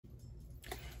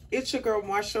It's your girl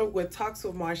Marsha with Talks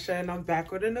with Marsha, and I'm back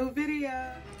with a new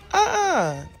video.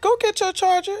 Go get your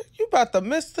charger. You about to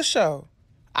miss the show.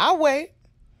 I'll wait.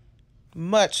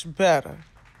 Much better.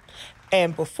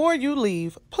 And before you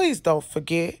leave, please don't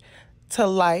forget to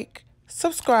like,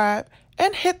 subscribe,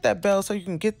 and hit that bell so you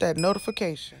can get that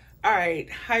notification. All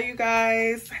right, hi you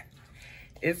guys.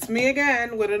 It's me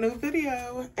again with a new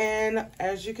video, and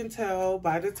as you can tell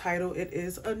by the title, it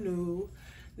is a new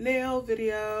nail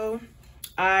video.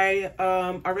 I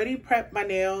already prepped my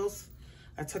nails.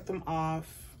 I took them off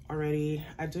already.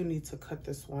 I do need to cut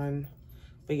this one,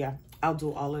 but yeah, I'll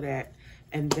do all of that.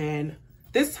 And then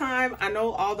this time, I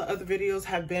know all the other videos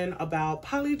have been about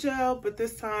polygel, but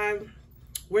this time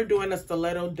we're doing a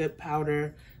stiletto dip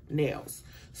powder nails.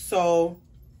 So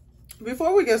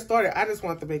before we get started, I just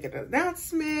want to make an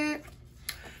announcement.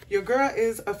 Your girl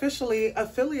is officially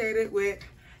affiliated with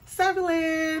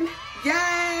Saviland.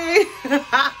 Yay!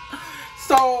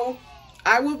 So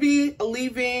I will be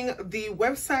leaving the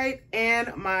website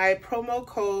and my promo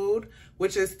code,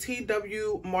 which is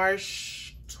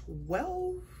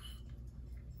TWMarsh12,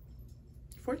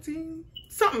 14,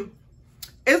 something.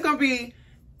 It's going to be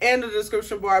in the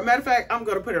description bar. Matter of fact, I'm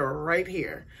going to put it right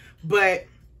here. But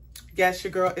yes,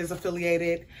 your girl is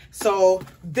affiliated. So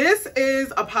this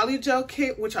is a polygel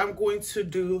kit, which I'm going to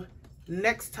do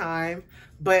next time.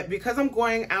 But because I'm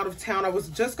going out of town, I was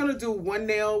just going to do one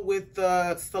nail with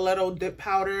the stiletto dip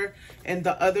powder and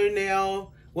the other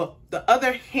nail, well, the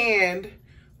other hand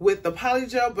with the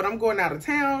polygel, but I'm going out of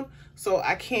town, so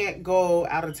I can't go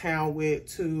out of town with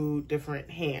two different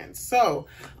hands. So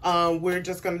we're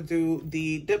just going to do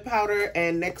the dip powder,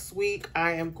 and next week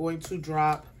I am going to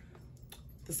drop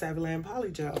the Saviland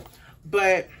polygel.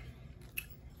 But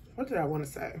what did I want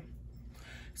to say?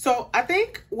 So I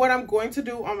think what I'm going to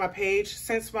do on my page,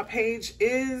 since my page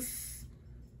is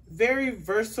very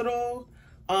versatile,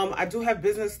 I do have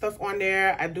business stuff on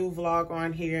there. I do vlog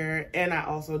on here, and I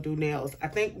also do nails. I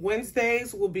think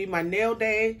Wednesdays will be my nail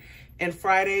day, and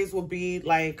Fridays will be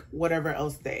like whatever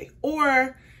else day.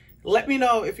 Or let me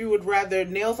know if you would rather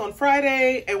nails on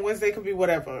Friday and Wednesday could be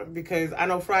whatever, because I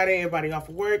know Friday everybody off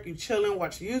of work, you chilling,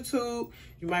 watch YouTube.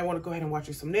 You might want to go ahead and watch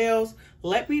you some nails.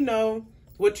 Let me know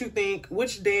what you think,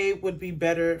 which day would be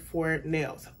better for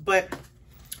nails. But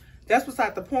that's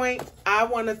beside the point. I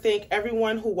want to thank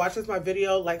everyone who watches my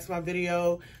video, likes my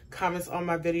video, comments on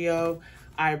my video.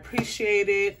 I appreciate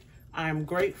it. I'm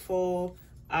grateful.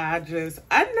 I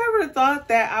never thought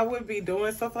that I would be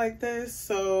doing stuff like this.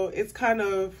 So it's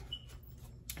still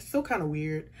kind of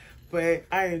weird, but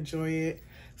I enjoy it.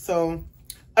 So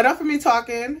enough of me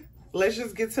talking. Let's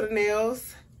just get to the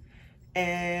nails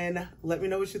and let me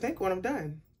know what you think when I'm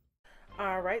done.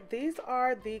 All right, these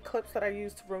are the clips that I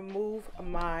used to remove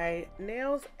my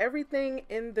nails. Everything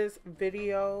in this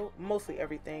video, mostly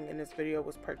everything in this video,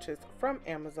 was purchased from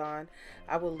Amazon.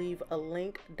 I will leave a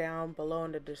link down below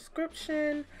in the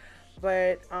description.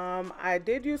 But I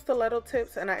did use stiletto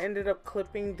tips, and I ended up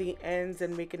clipping the ends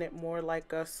and making it more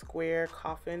like a square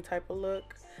coffin type of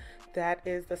look. That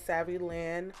is the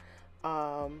Saviland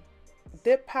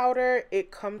dip powder.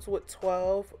 It comes with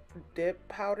 12 dip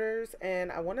powders, and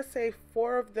I want to say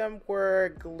 4 of them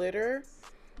were glitter,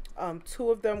 2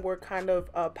 of them were kind of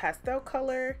a pastel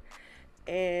color,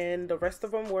 and the rest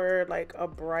of them were like a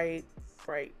bright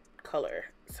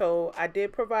color. So I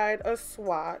did provide a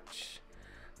swatch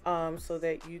so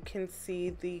that you can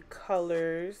see the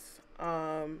colors.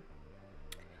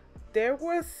 There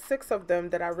was 6 of them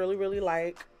that I really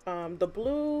like. The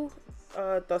blue,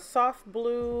 the soft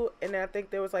blue, and I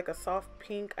think there was like a soft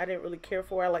pink I didn't really care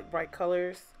for. I like bright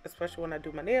colors, especially when I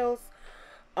do my nails.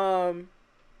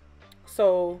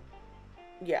 So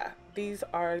yeah, these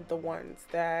are the ones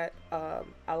that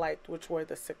I liked, which were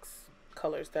the 6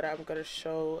 colors that I'm going to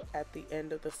show at the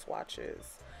end of the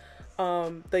swatches.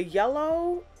 The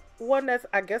yellow one, that's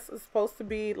I guess is supposed to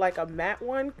be like a matte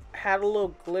one, had a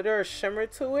little glitter or shimmer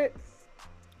to it,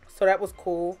 so that was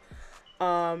cool.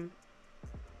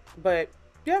 But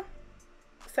yeah,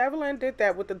 Saviland did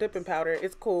that with the dipping powder.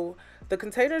 It's cool. The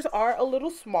containers are a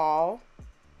little small,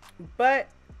 but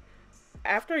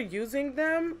after using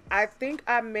them, I think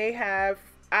I may have,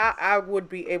 I would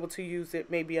be able to use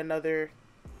it maybe another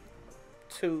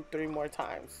 2-3 more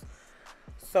times.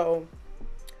 So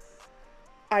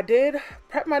I did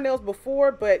prep my nails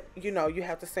before, but you know, you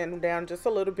have to sand them down just a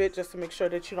little bit just to make sure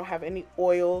that you don't have any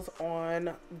oils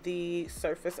on the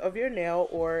surface of your nail,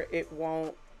 or it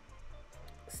won't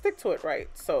stick to it right.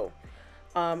 So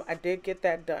I did get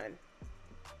that done.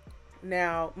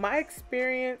 Now, my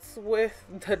experience with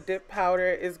the dip powder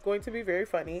is going to be very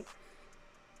funny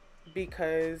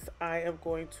because I am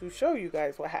going to show you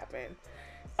guys what happened.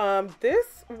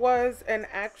 This was an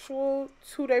actual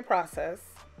 2-day process,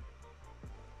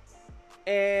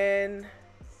 and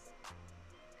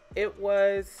it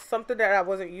was something that I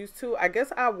wasn't used to. I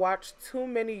guess I watched too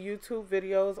many YouTube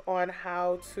videos on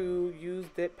how to use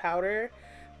dip powder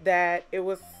that it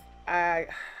was, I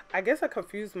guess I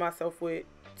confused myself with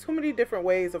too many different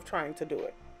ways of trying to do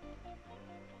it.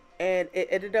 And it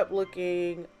ended up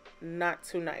looking not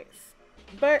too nice.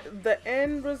 But the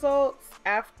end results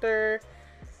after,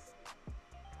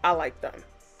 I like them.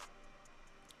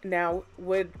 Now,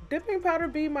 would dipping powder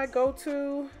be my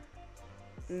go-to?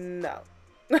 No.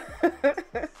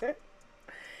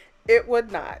 It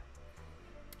would not.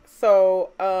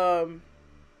 So,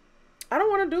 I don't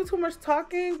want to do too much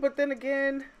talking, but then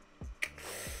again,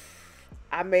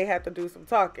 I may have to do some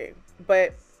talking.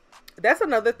 But that's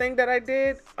another thing that I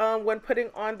did when putting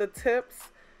on the tips.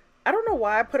 I don't know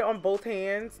why I put it on both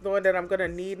hands, knowing that I'm going to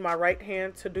need my right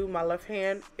hand to do my left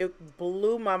hand. It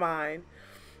blew my mind.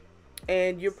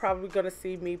 And you're probably going to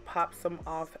see me pop some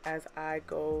off as I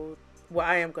go. Well,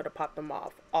 I am going to pop them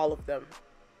off. All of them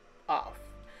off.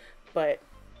 But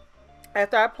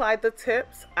after I applied the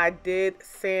tips, I did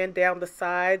sand down the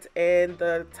sides and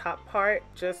the top part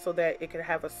just so that it could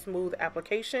have a smooth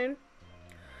application.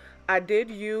 I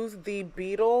did use the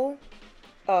Beetles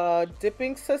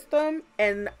dipping system,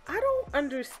 and I don't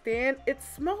understand. It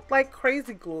smelled like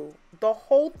crazy glue. The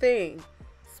whole thing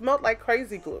smelled like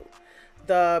crazy glue.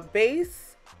 The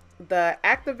base, the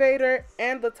activator,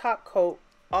 and the top coat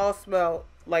all smell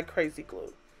like crazy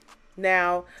glue.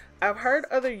 Now, I've heard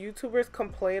other YouTubers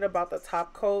complain about the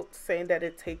top coat, saying that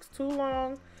it takes too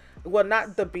long. Well,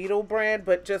 not the Beetles brand,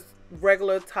 but just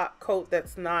regular top coat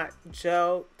that's not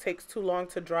gel takes too long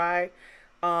to dry.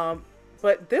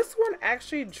 But this one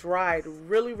actually dried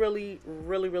really,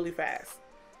 really fast.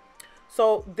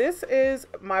 So this is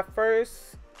my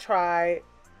first try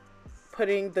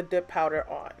putting the dip powder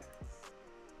on.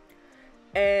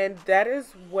 And that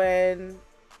is when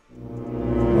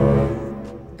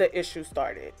the issue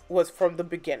started, was from the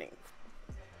beginning.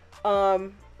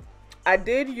 I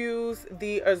did use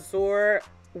the Azure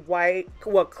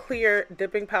clear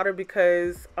dipping powder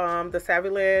because the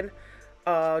Saviland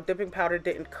dipping powder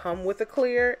didn't come with a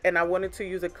clear, and I wanted to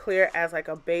use a clear as like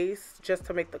a base just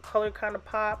to make the color kind of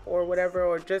pop or whatever,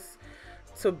 or just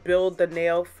to build the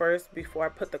nail first before I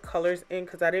put the colors in,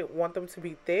 because I didn't want them to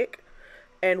be thick.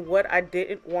 And what I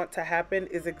didn't want to happen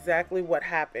is exactly what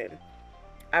happened.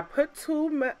 I put too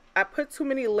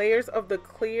many layers of the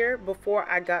clear before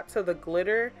I got to the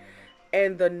glitter,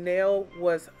 and the nail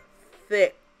was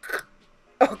thick.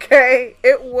 Okay,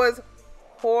 it was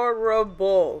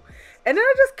horrible. And then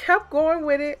I just kept going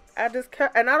with it.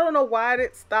 And I don't know why I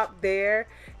didn't stop there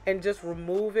and just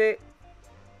remove it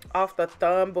off the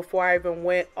thumb before I even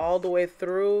went all the way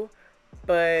through.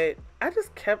 But I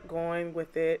just kept going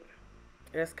with it.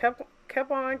 Just kept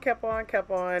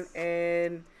on,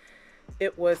 and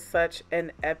it was such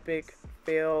an epic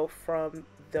fail from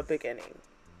the beginning.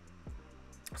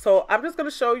 So I'm just going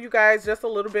to show you guys just a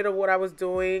little bit of what I was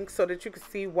doing so that you can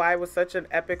see why it was such an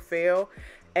epic fail.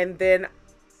 And then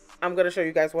I'm going to show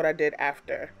you guys what I did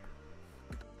after.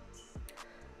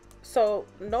 So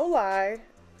no lie,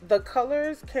 the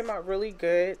colors came out really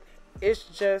good. It's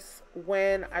just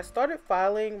when I started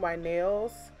filing my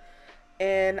nails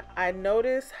and I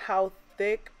noticed how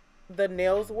thick the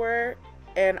nails were,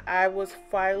 and I was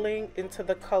filing into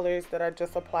the colors that I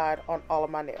just applied on all of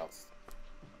my nails.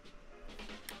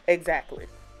 Exactly.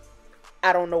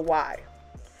 I don't know why.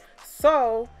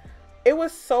 So it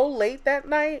was so late that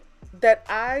night that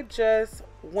I just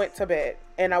went to bed,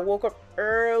 and I woke up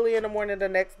early in the morning the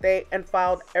next day and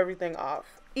filed everything off.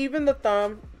 Even the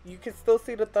thumb, you can still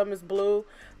see the thumb is blue,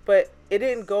 but it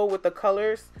didn't go with the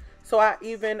colors. So I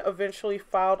even eventually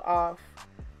filed off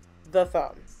the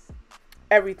thumb.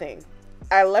 Everything.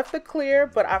 I left the clear,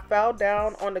 but I filed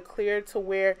down on the clear to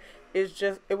where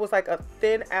it was like a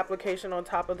thin application on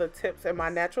top of the tips in my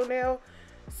natural nail.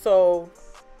 So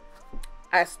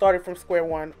I started from square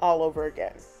one all over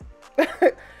again.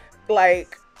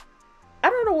 Like, I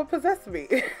don't know what possessed me.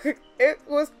 It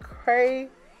was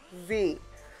crazy.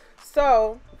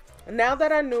 So now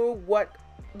that I knew what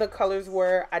the colors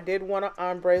were, I did want an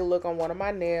ombre look on one of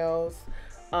my nails.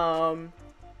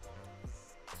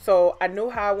 So I knew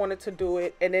how I wanted to do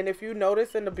it. And then if you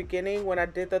notice in the beginning when I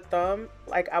did the thumb,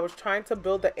 like I was trying to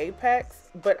build the apex,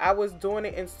 but I was doing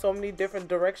it in so many different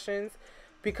directions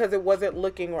because it wasn't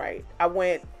looking right. I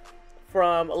went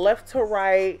from left to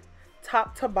right,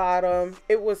 top to bottom.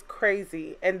 It was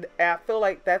crazy. And I feel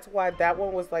like that's why that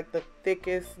one was like the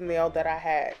thickest nail that I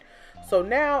had. So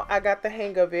now I got the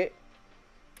hang of it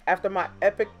after my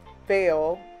epic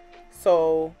fail.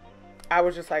 So I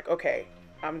was just like, okay,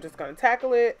 I'm just gonna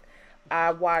tackle it.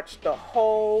 I watched the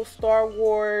whole Star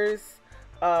Wars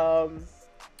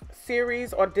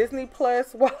series on Disney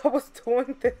Plus while I was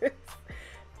doing this.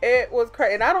 It was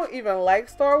crazy, and I don't even like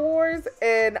Star Wars,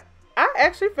 and I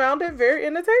actually found it very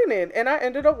entertaining, and I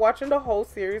ended up watching the whole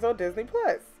series on Disney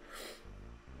Plus.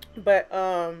 But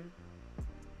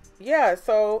yeah,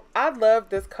 so I love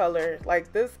this color.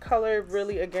 Like, this color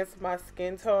really against my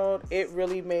skin tone, it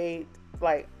really made,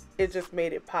 like, it just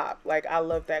made it pop. Like, I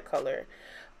love that color.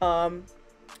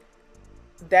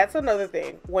 That's another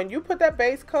thing. When you put that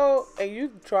base coat and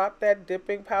you drop that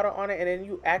dipping powder on it and then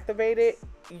you activate it,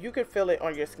 you can feel it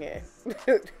on your skin.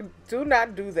 Do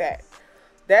not do that.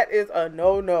 That is a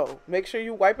no-no. Make sure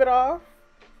you wipe it off,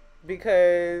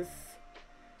 because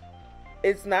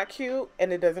it's not cute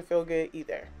and it doesn't feel good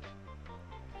either.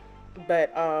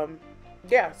 But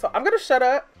yeah, so I'm gonna shut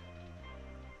up.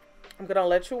 I'm gonna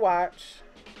let you watch,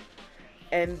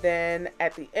 and then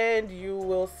at the end you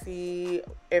will see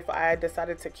if I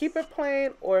decided to keep it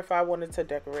plain or if I wanted to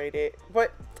decorate it.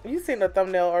 But you've seen the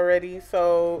thumbnail already,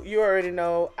 so you already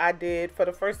know I did, for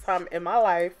the first time in my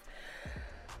life,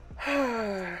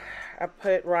 I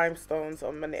put rhinestones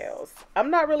on my nails. I'm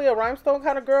not really a rhinestone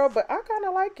kind of girl, but I kind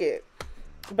of like it.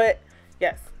 But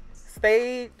yes,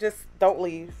 just don't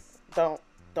leave. Don't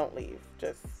leave.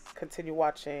 Just continue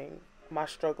watching my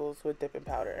struggles with dipping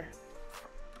powder.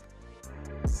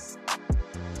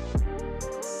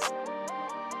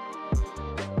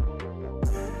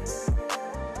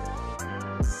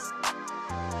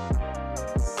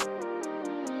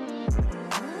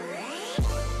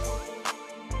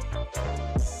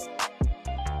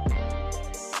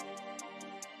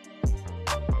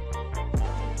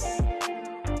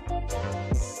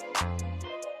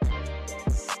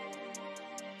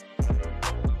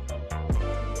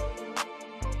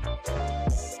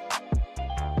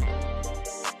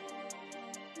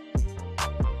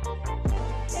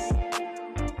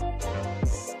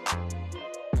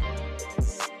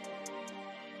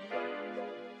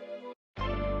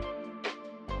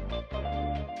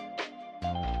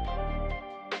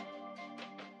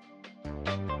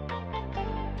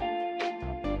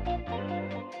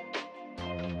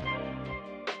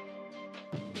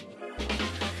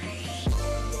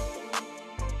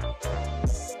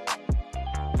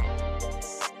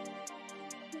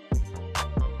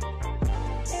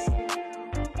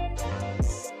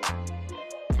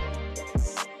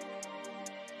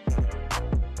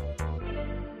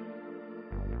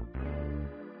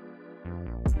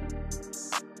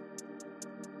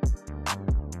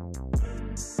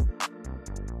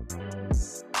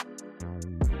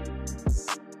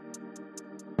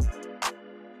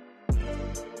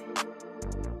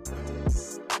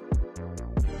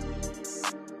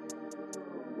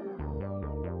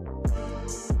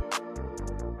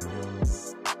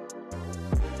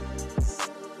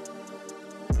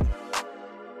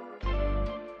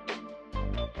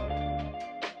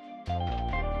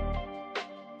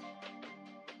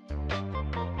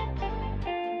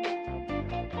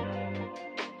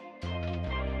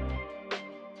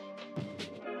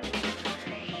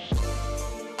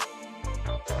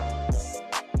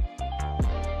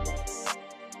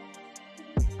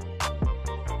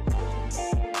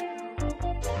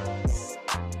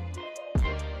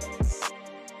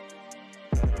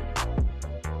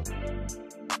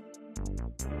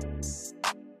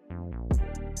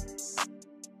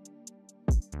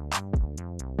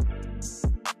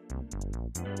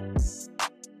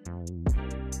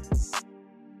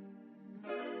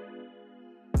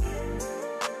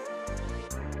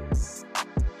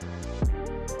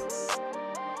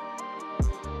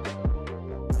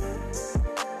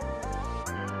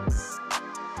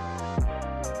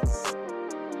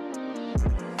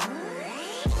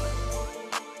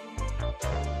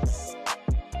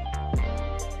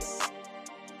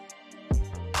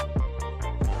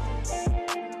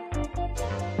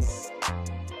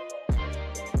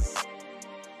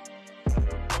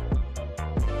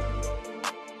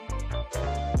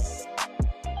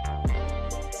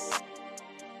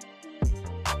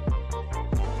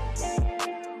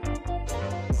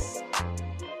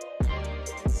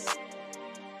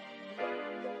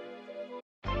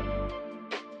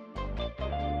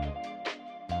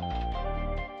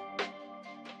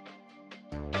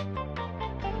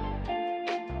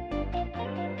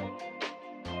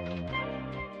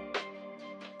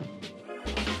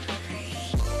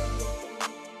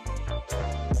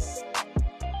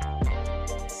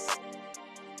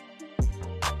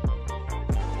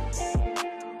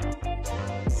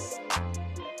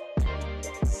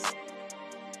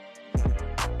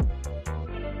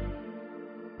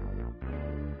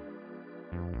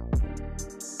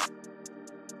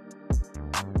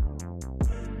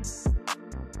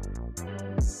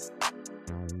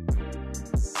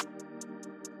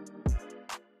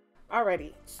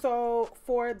 Alrighty, so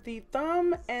for the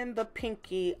thumb and the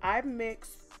pinky, I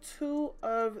mixed 2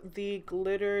 of the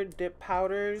glitter dip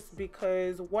powders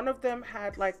because one of them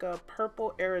had like a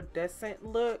purple iridescent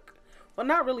look. Well,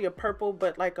 not really a purple,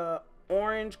 but like a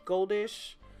orange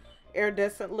goldish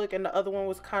iridescent look, and the other one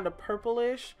was kind of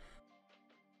purplish.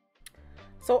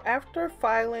 So after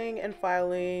filing and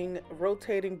filing,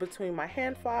 rotating between my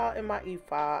hand file and my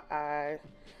e-file, I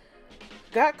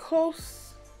got close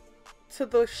to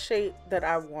the shape that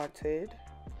I wanted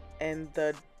and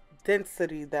the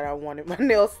density that I wanted my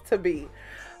nails to be.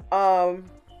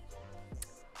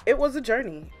 It was a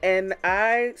journey, and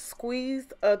I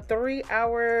squeezed a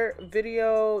 3-hour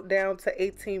video down to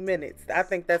 18 minutes. I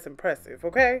think that's impressive.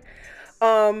 Okay.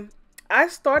 I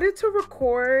started to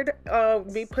record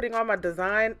me putting on my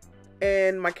design,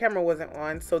 and my camera wasn't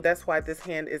on, so that's why this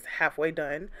hand is halfway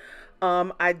done.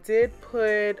 I did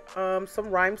put some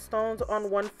rhinestones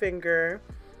on one finger.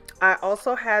 I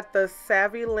also had the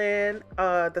Saviland's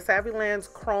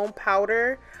chrome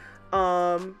powder,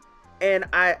 and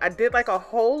I did like a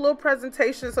whole little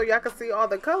presentation so y'all can see all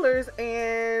the colors,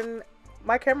 and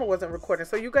my camera wasn't recording,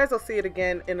 so you guys will see it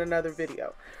again in another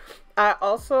video. I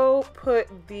also put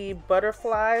the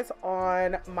butterflies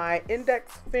on my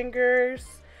index fingers.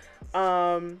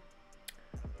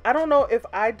 I don't know if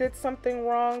I did something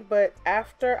wrong, but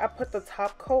after I put the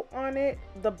top coat on it,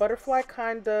 the butterfly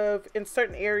kind of, in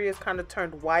certain areas, kind of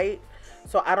turned white.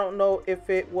 So I don't know if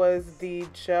it was the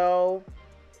gel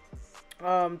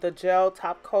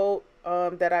top coat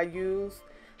that I used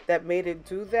that made it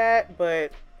do that.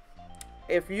 But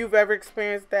if you've ever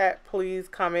experienced that, please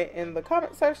comment in the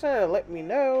comment section and let me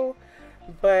know.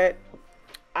 But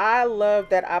I love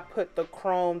that I put the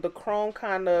chrome. The chrome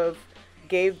kind of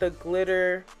gave the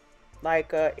glitter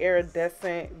like a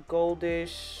iridescent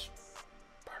goldish,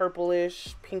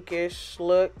 purplish, pinkish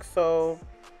look. So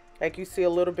like you see a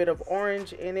little bit of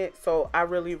orange in it. So I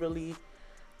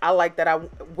I like that I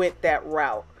went that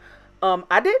route.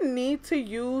 I didn't need to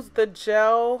use the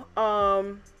gel,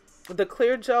 the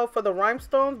clear gel for the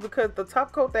rhinestones, because the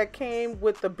top coat that came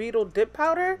with the Beetles dip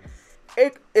powder,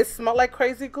 it smelled like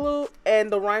crazy glue, and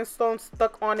the rhinestones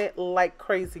stuck on it like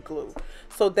crazy glue.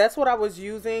 So that's what I was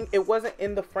using. It wasn't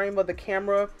in the frame of the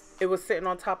camera. It was sitting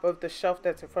on top of the shelf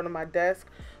that's in front of my desk.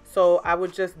 So I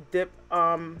would just dip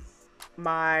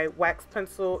my wax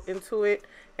pencil into it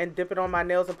and dip it on my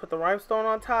nails and put the rhinestone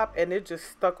on top, and it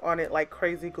just stuck on it like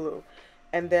crazy glue.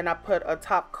 And then I put a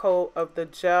top coat of the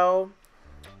gel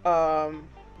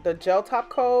top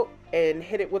coat and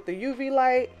hit it with the UV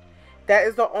light. That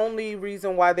is the only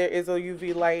reason why there is a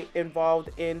UV light involved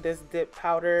in this dip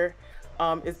powder,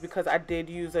 is because I did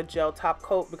use a gel top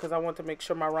coat because I want to make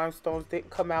sure my rhinestones didn't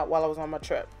come out while I was on my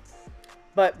trip.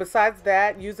 But besides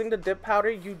that, using the dip powder,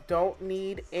 you don't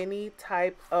need any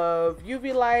type of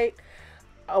UV light.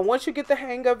 Once you get the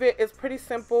hang of it, it's pretty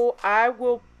simple. I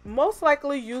will most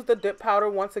likely use the dip powder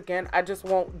once again. I just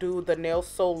won't do the nails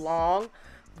so long,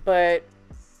 but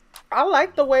I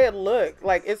like the way it looked.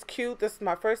 Like, it's cute. This is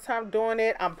my first time doing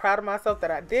it. I'm proud of myself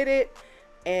that I did it,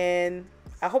 and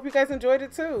I hope you guys enjoyed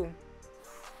it too.